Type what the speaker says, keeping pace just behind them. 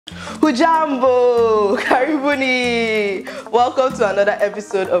Hujambo, karibuni. Welcome to another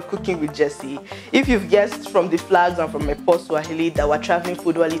episode of Cooking with Jessie. If you've guessed from the flags and from my post Swahili that we're traveling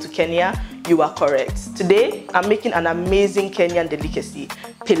food wali to Kenya, you are correct. Today, I'm making an amazing Kenyan delicacy,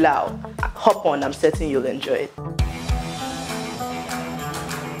 pilau. Hop on, I'm certain you'll enjoy it.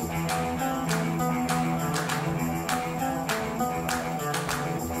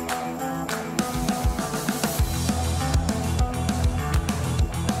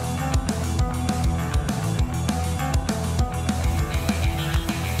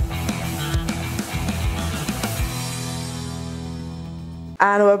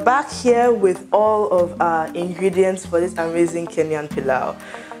 And we're back here with all of our ingredients for this amazing Kenyan pilau.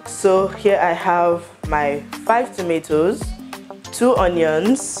 So here I have my 5 tomatoes, 2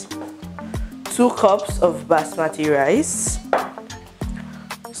 onions, 2 cups of basmati rice,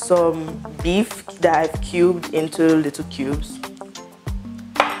 some beef that I've cubed into little cubes.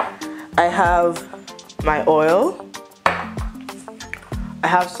 I have my oil. I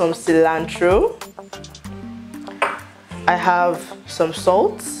have some cilantro. I have some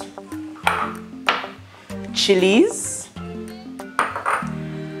salt, chilies,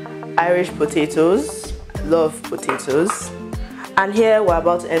 Irish potatoes, love potatoes, and here we're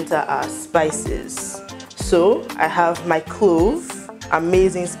about to enter our spices. So I have my clove,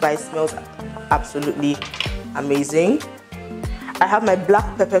 amazing spice, smells absolutely amazing. I have my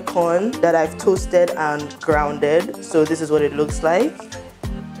black peppercorn that I've toasted and grounded, so this is what it looks like.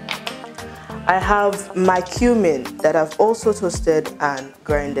 I have my cumin that I've also toasted and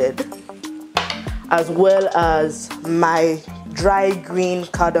grinded, as well as my dry green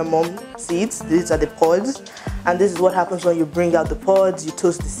cardamom seeds. These are the pods, and this is what happens when you bring out the pods. You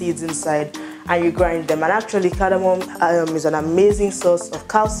toast the seeds inside and you grind them. And actually cardamom is an amazing source of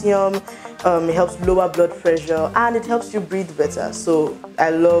calcium. It helps lower blood pressure and it helps you breathe better, so I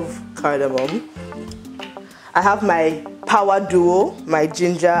love cardamom. I have my power duo, my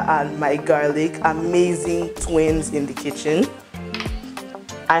ginger and my garlic, amazing twins in the kitchen.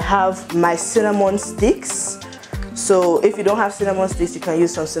 I have my cinnamon sticks. So if you don't have cinnamon sticks, you can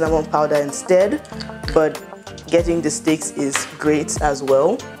use some cinnamon powder instead, but getting the sticks is great as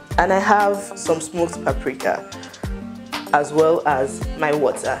well. And I have some smoked paprika, as well as my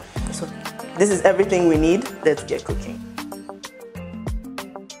water. So this is everything we need. Let's get cooking.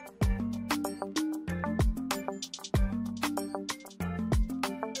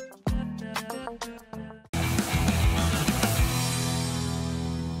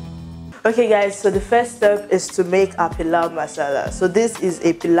 Okay guys, so the first step is to make our pilau masala. So this is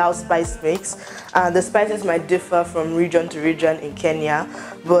a pilau spice mix, and the spices might differ from region to region in Kenya,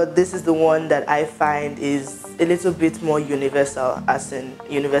 but this is the one that I find is a little bit more universal, as in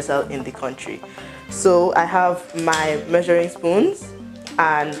universal in the country. So I have my measuring spoons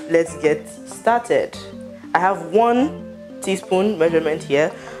and let's get started. I have 1 teaspoon measurement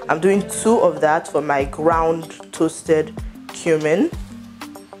here. I'm doing 2 of that for my ground toasted cumin.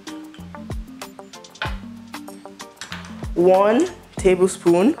 1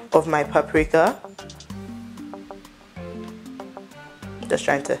 tablespoon of my paprika. Just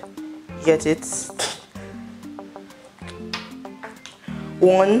trying to get it.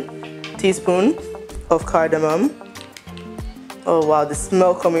 1 teaspoon of cardamom. Oh wow, the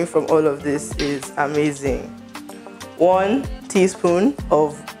smell coming from all of this is amazing. 1 teaspoon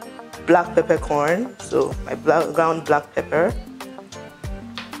of black peppercorn, so my ground black pepper.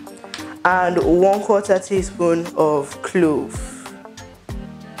 And 1/4 teaspoon of clove.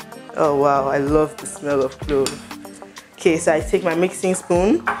 Oh wow, I love the smell of clove. Okay, so I take my mixing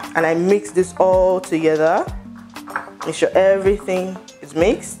spoon and I mix this all together. Make sure everything is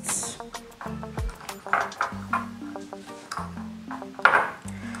mixed.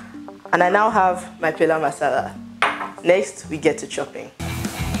 And I now have my pilau masala. Next, we get to chopping.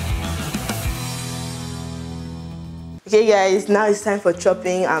 Okay guys, now it's time for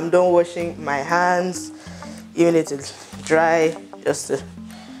chopping. I'm done washing my hands. You need to dry just to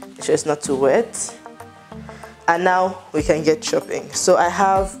make sure it's not too wet. And now we can get chopping. So I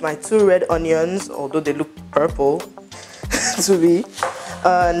have my 2 red onions, although they look purple to me.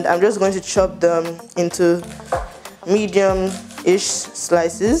 And I'm just going to chop them into medium-ish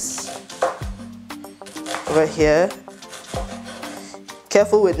slices over here.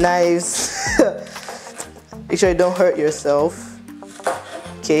 Careful with knives. Make sure you don't hurt yourself.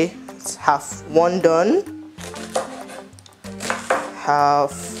 Okay, it's half 1 done.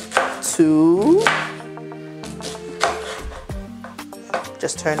 Half 2.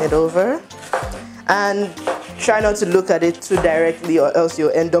 Just turn it over. And try not to look at it too directly or else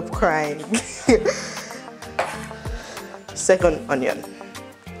you'll end up crying. Second onion.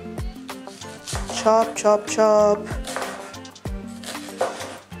 chop, chop, chop.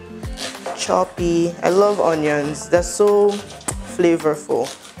 Choppy. I love onions. They're so flavorful.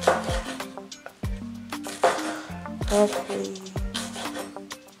 Okay.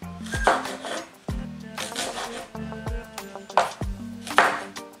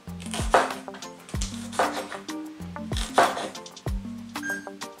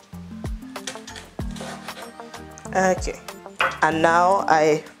 Okay, and now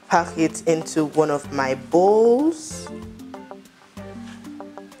I pack it into one of my bowls.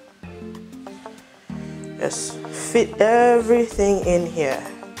 Just fit everything in here.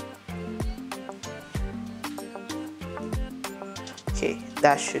 Okay,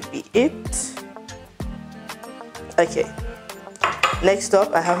 that should be it. Okay, next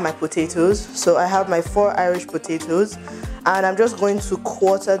up I have my potatoes. So I have my 4 Irish potatoes, and I'm just going to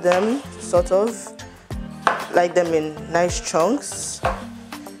quarter them, sort of like them in nice chunks,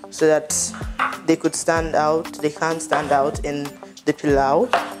 so that they could stand out. They can't stand out in the pilau.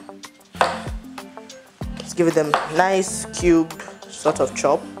 Let's give them nice cube sort of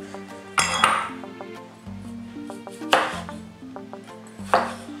chop.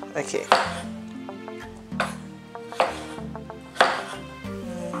 Okay.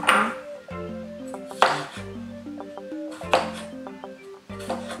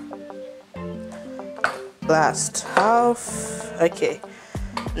 Last half. Okay,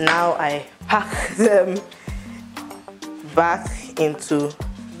 now I pack them back into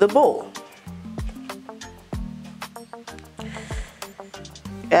the bowl.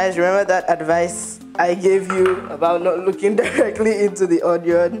 Guys, remember that advice I gave you about not looking directly into the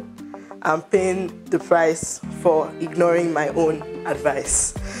onion? I'm paying the price for ignoring my own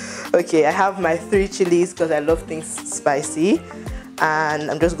advice. Okay, I have my 3 chilies because I love things spicy,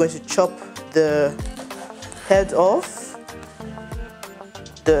 and I'm just going to chop the head off,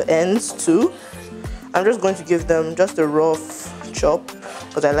 the ends too. I'm just going to give them just a rough chop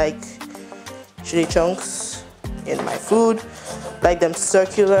because I like chili chunks in my food. I like them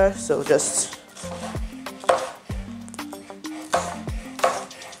circular, so just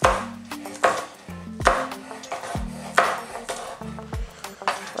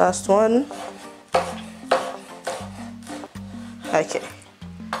last one. Okay,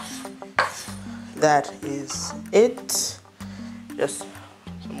 that is it. Just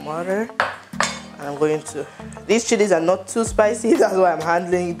some water, and I'm going to, these chilies are not too spicy, that's why I'm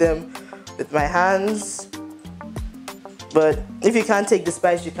handling them with my hands. But if you can't take the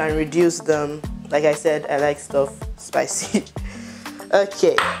spice, you can reduce them. Like I said, I like stuff spicy.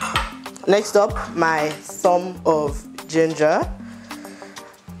 Okay, next up, my thumb of ginger.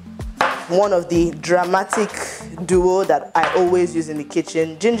 One of the dramatic duo that I always use in the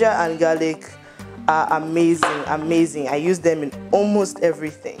kitchen. Ginger and garlic are amazing, amazing. I use them in almost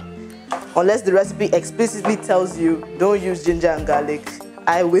everything. Unless the recipe explicitly tells you don't use ginger and garlic,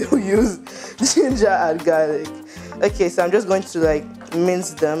 I will use ginger and garlic. Okay, so I'm just going to like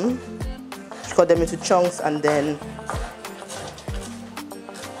mince them, cut them into chunks, and then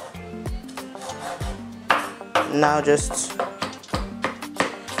now just,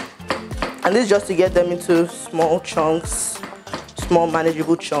 and this is just to get them into small chunks, small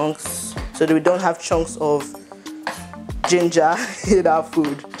manageable chunks, so that we don't have chunks of ginger in our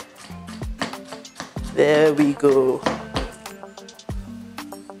food. There we go.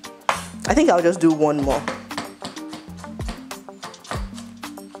 I think I'll just do one more.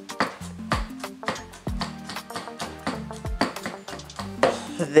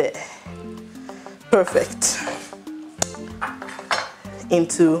 There. Perfect.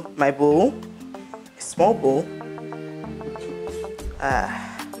 Into my bowl, a small bowl.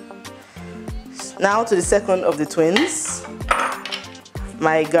 Now to the second of the twins,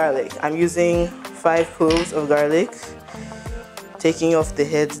 my garlic. I'm using 5 cloves of garlic, taking off the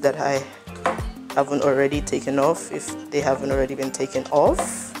heads that I haven't already taken off, if they haven't already been taken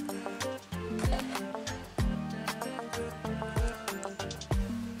off.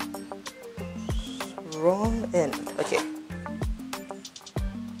 Wrong end. Okay.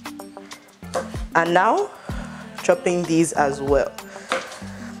 And now chopping these as well.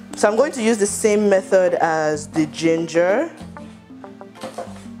 So I'm going to use the same method as the ginger,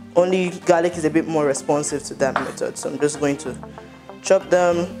 only garlic is a bit more responsive to that method. So I'm just going to chop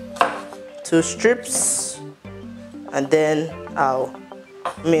them to strips, and then I'll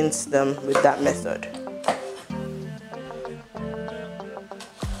mince them with that method.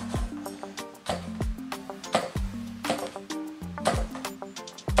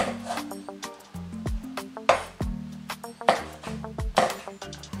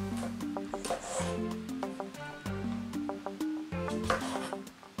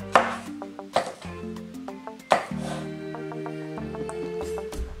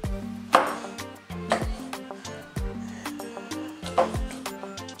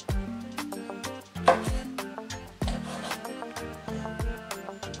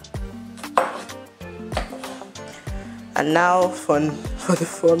 And now for the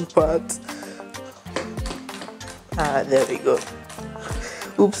fun part. There we go.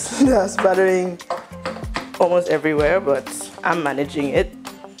 Oops, that's spattering almost everywhere, but I'm managing it.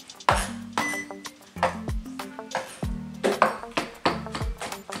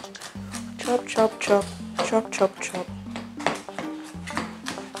 Chop, chop, chop, chop, chop, chop.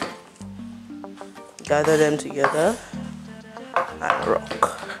 Gather them together and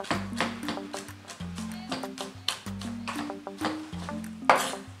rock.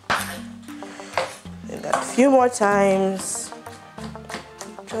 And that a few more times.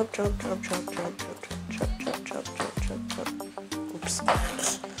 Chop, chop, chop, chop, chop, chop, chop, chop, chop, chop, chop, chop. Oops.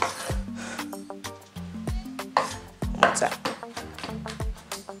 One more time.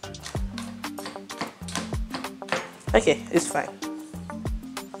 Okay, it's fine.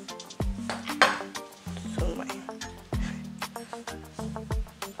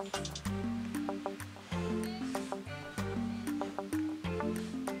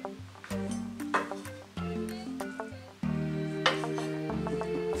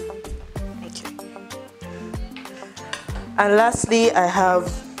 And lastly, I have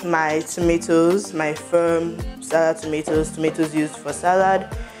my tomatoes, my firm salad tomatoes used for salad.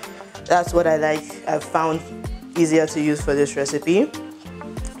 That's what I like. I've found easier to use for this recipe.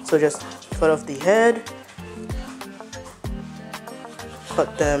 So just cut off the head,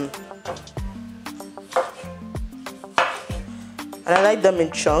 cut them, and I like them in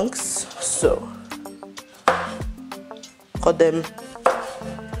chunks, so cut them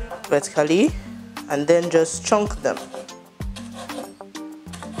vertically and then just chunk them.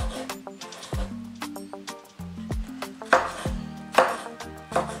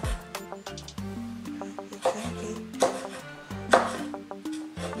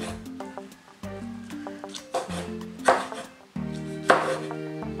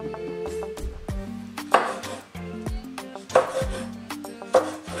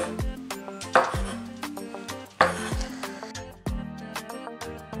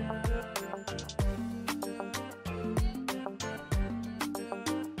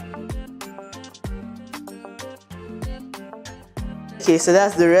 Okay, so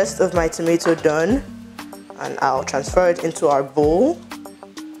that's the rest of my tomato done, and I'll transfer it into our bowl.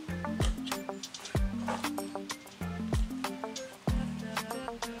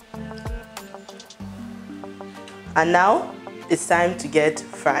 And now it's time to get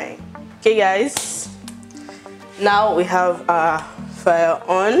frying. Okay guys, now we have our fire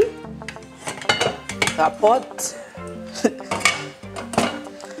on, our pot.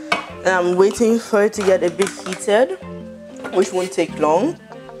 And I'm waiting for it to get a bit heated, which won't take long.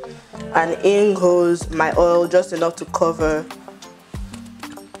 And in goes my oil, just enough to cover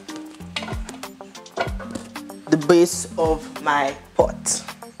the base of my pot.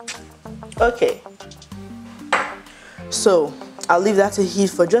 Okay, so I'll leave that to heat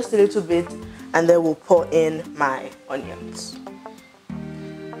for just a little bit, and then we'll pour in my onions.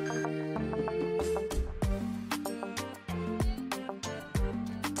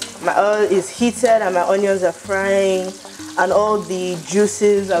 My oil is heated and my onions are frying, and all the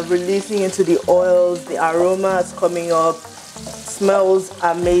juices are releasing into the oils. The aroma is coming up. It smells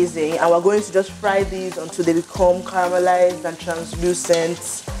amazing, and we're going to just fry these until they become caramelized and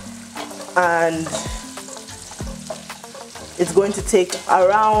translucent, and it's going to take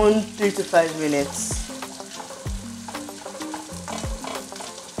around 3 to 5 minutes.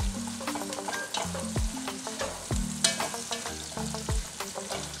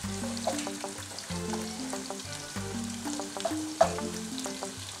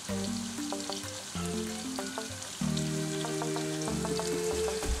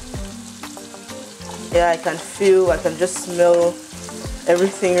 Yeah, I can just smell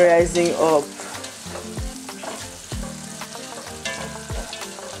everything rising up.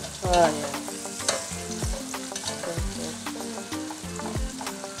 Ah, yes.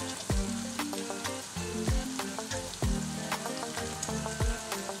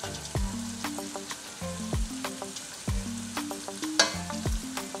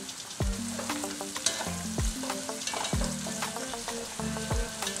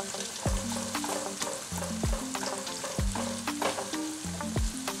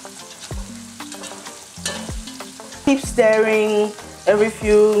 Keep stirring every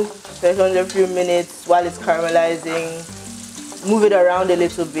few seconds, every few minutes while it's caramelizing. Move it around a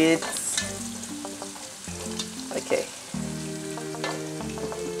little bit. Okay.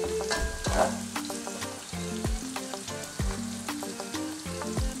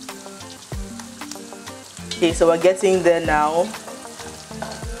 Okay, so we're getting there now.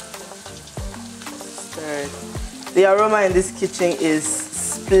 The aroma in this kitchen is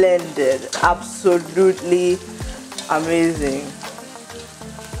splendid, absolutely Amazing.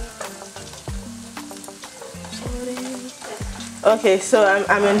 Okay, so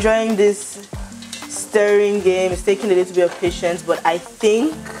I'm enjoying this stirring game. It's taking a little bit of patience, but I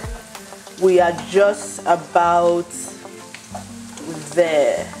think we are just about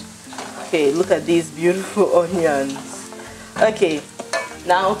there. Okay, look at these beautiful onions. Okay,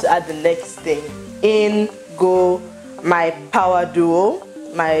 now to add the next thing. In go my power duo,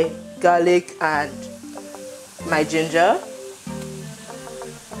 my garlic and my ginger.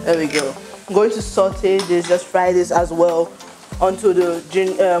 There we go. I'm going to saute this, just fry this as well until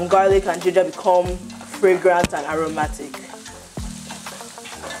the garlic and ginger become fragrant and aromatic.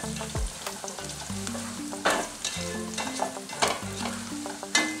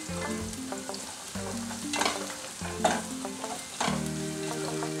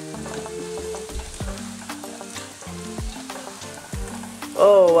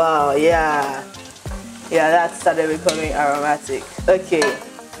 Oh wow, yeah, that started becoming aromatic. Okay,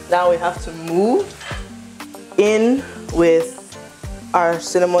 now we have to move in with our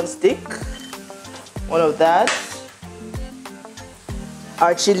cinnamon stick, one of that,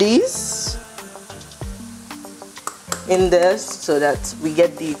 our chilies in there so that we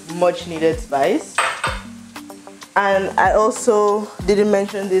get the much needed spice. And I also didn't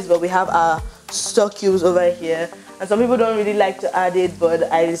mention this, but we have our stock cubes over here, and some people don't really like to add it, but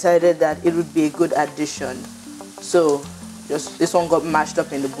I decided that it would be a good addition. So just this one got mashed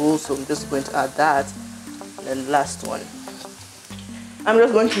up in the bowl, so I'm just going to add that. And then the last one, I'm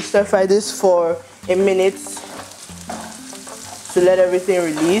just going to stir fry this for a minute to let everything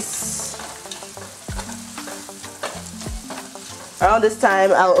release. Around this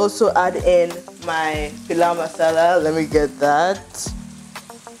time, I'll also add in my pilau masala. Let me get that.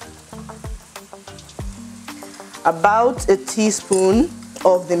 About a teaspoon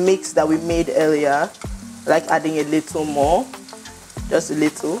of the mix that we made earlier. I like adding a little more, just a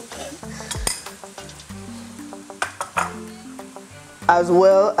little. As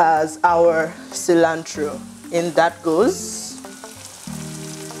well as our cilantro. In that goes.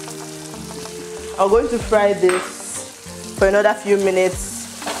 I'm going to fry this for another few minutes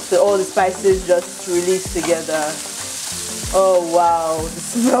so all the spices just release together. Oh wow, the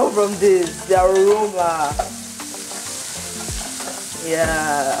smell from this, the aroma.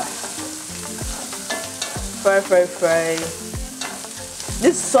 Yeah. Fry.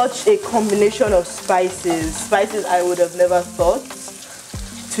 This is such a combination of spices I would have never thought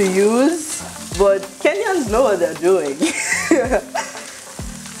to use, but Kenyans know what they're doing.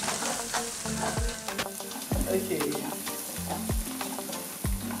 Okay,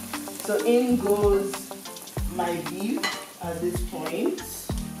 so in goes my beef at this point,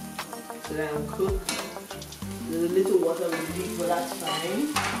 so that I'll cook. There's a little water with beef, but that's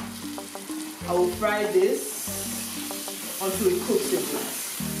fine. I will fry this until it cooks a bit.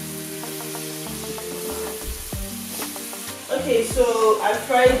 Okay, so I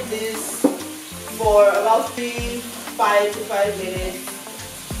fried this for about 5 to 5 minutes.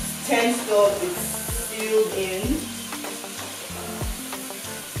 Tensed up, it's sealed in.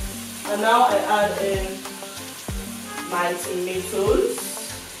 And now I add in my tomatoes.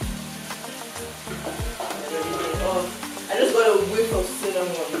 Oh, I just got a whiff of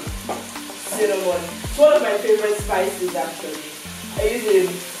cinnamon. It's one of my favorite spices actually. I use it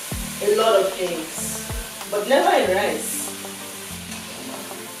in a lot of things, but never in rice.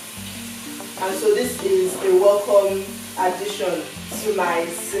 And so this is a welcome addition to my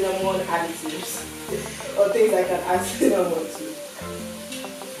cinnamon additives, or things I can add cinnamon to.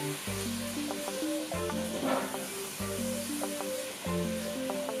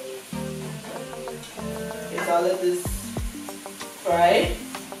 Okay, so I'll let this fry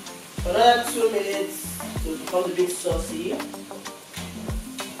for another 2 minutes so it becomes a bit saucy.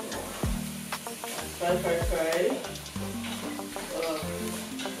 Fry.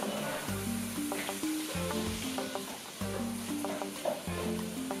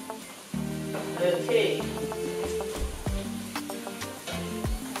 Okay.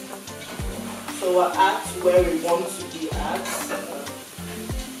 So we're at where we want to be at.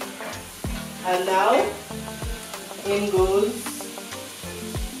 And now, in goes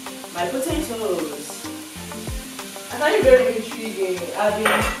my potatoes. I find it very intriguing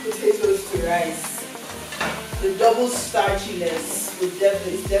adding potatoes to rice. The double starchiness is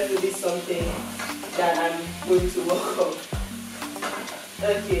definitely something that I'm going to welcome.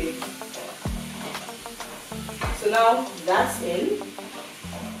 Okay. So now that's in.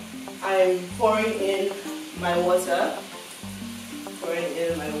 I'm pouring in my water.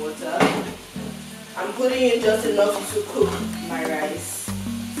 I'm putting in just enough to cook my rice.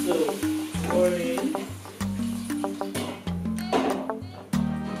 So pour in.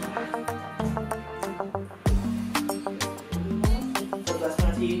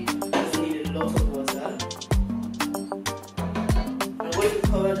 going to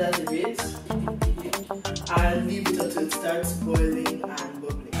cover that a bit and leave it until it starts boiling and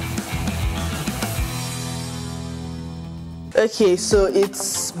bubbling. Okay, so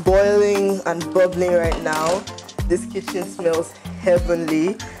it's boiling and bubbling right now. This kitchen smells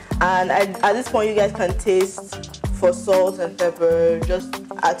heavenly, and at this point you guys can taste for salt and pepper. Just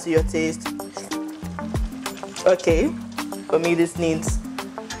add to your taste. Okay, for me this needs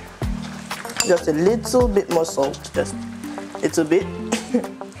just a little bit more salt, just a little bit.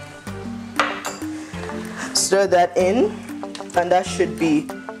 Stir that in, and that should be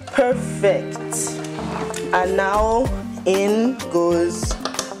perfect. And now in goes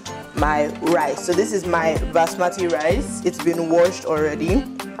my rice. So this is my basmati rice. It's been washed already,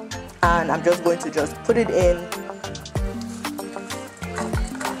 and I'm just going to just put it in.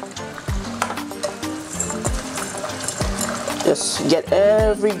 Just get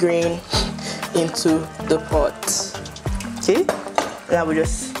every grain into the pot. Okay, now we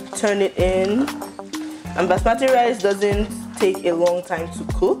just turn it in. And basmati rice doesn't take a long time to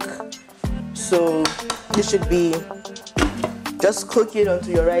cook, so this should be, just cook it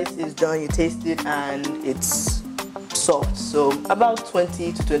until your rice is done, you taste it and it's soft. So about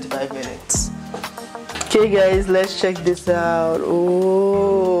 20 to 25 minutes. Okay guys, let's check this out.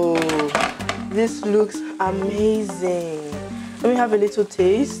 Oh, this looks amazing. Let me have a little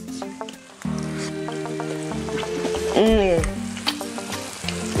taste.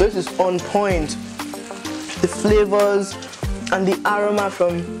 This is on point. The flavors and the aroma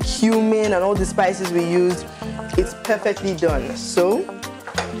from cumin and all the spices we used, it's perfectly done. So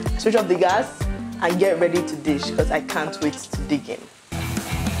switch off the gas and get ready to dish, because I can't wait to dig in.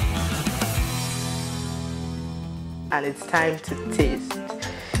 And it's time to taste.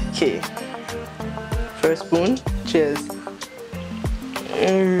 Okay, first spoon. Cheers.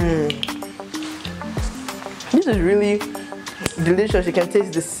 This is really delicious. You can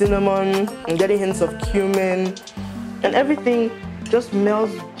taste the cinnamon and getting hints of cumin, and everything just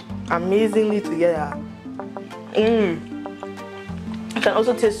melts amazingly together. You can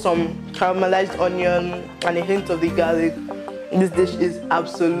also taste some caramelized onion and a hint of the garlic. This dish is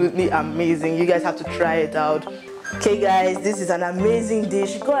absolutely amazing. You guys have to try it out. Okay guys, this is an amazing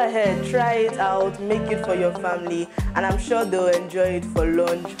dish. Go ahead, try it out, make it for your family, and I'm sure they'll enjoy it for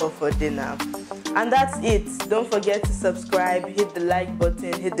lunch or for dinner. And that's it. Don't forget to subscribe, hit the like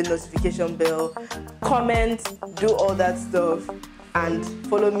button, hit the notification bell, comment, do all that stuff, and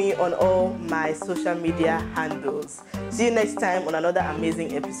follow me on all my social media handles. See you next time on another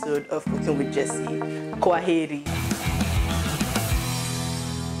amazing episode of Cooking with Jessie. Kwaheri.